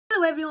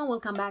Hello everyone,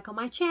 welcome back on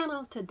my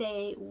channel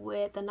today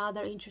with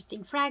another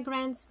interesting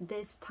fragrance.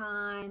 This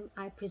time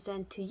I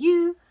present to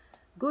you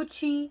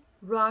Gucci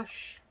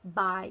Rush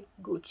by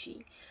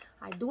Gucci.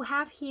 I do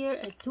have here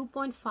a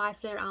 2.5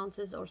 flare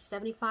ounces or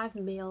 75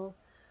 ml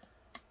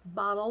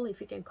bottle,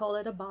 if you can call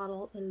it a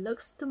bottle. It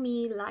looks to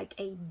me like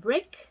a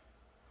brick.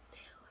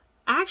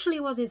 Actually,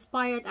 it was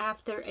inspired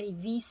after a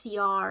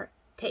VCR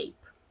tape.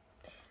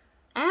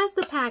 As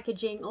the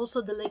packaging,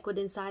 also the liquid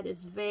inside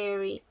is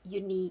very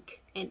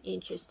unique and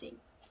interesting.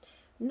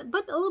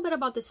 But a little bit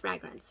about this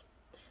fragrance.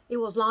 It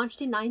was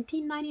launched in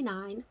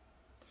 1999.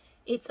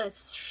 It's a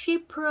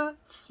Chypre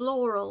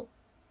floral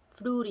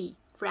fruity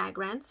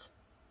fragrance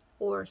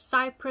or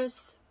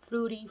cypress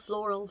fruity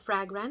floral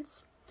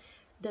fragrance.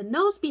 The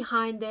nose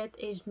behind it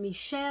is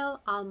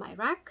Michel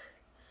Almayrac,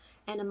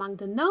 and among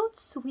the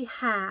notes we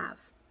have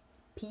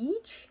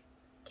peach,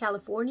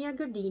 California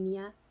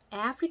gardenia,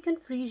 African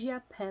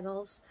freesia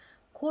petals,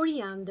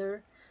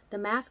 coriander,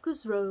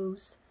 Damascus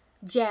rose,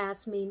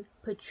 jasmine,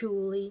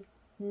 patchouli,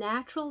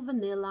 natural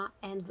vanilla,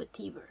 and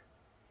vetiver.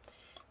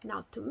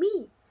 Now to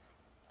me,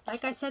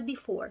 like I said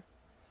before,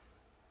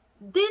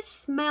 this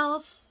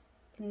smells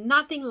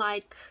nothing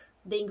like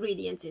the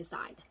ingredients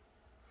inside.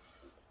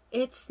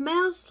 It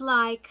smells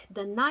like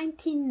the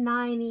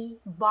 1990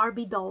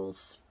 Barbie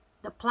dolls,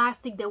 the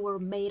plastic they were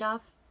made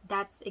of.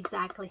 That's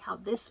exactly how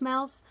this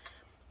smells.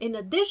 In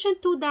addition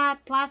to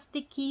that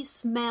plasticky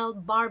smell,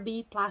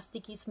 Barbie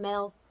plasticky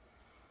smell,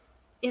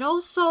 it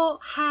also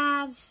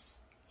has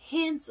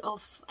hints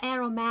of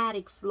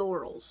aromatic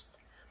florals.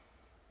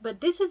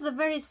 But this is a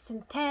very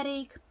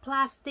synthetic,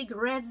 plastic,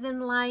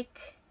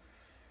 resin-like,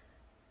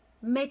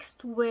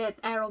 mixed with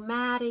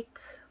aromatic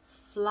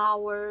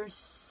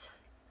flowers.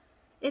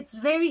 It's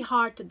very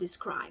hard to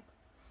describe.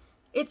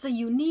 It's a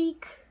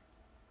unique,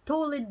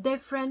 totally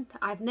different.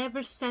 I've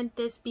never sent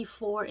this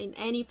before in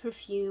any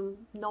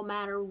perfume, no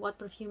matter what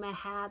perfume I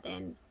had,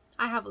 and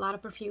I have a lot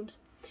of perfumes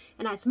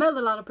and I smelled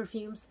a lot of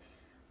perfumes,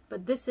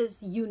 but this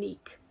is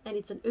unique, and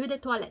it's an eau de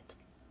toilette.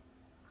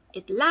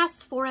 It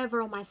lasts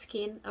forever on my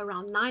skin,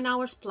 around 9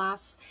 hours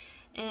plus,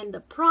 and the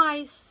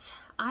price,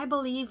 I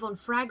believe on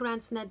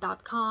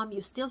fragrancenet.com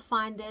you still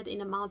find it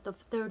in amount of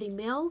 30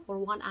 ml or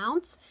 1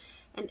 ounce,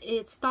 and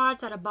it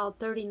starts at about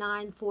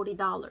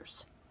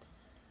 $39–40.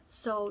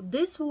 So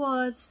this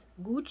was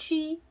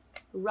Gucci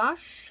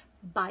Rush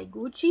by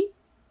Gucci.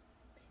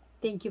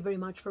 Thank you very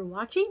much for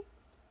watching.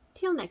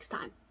 Till next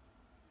time.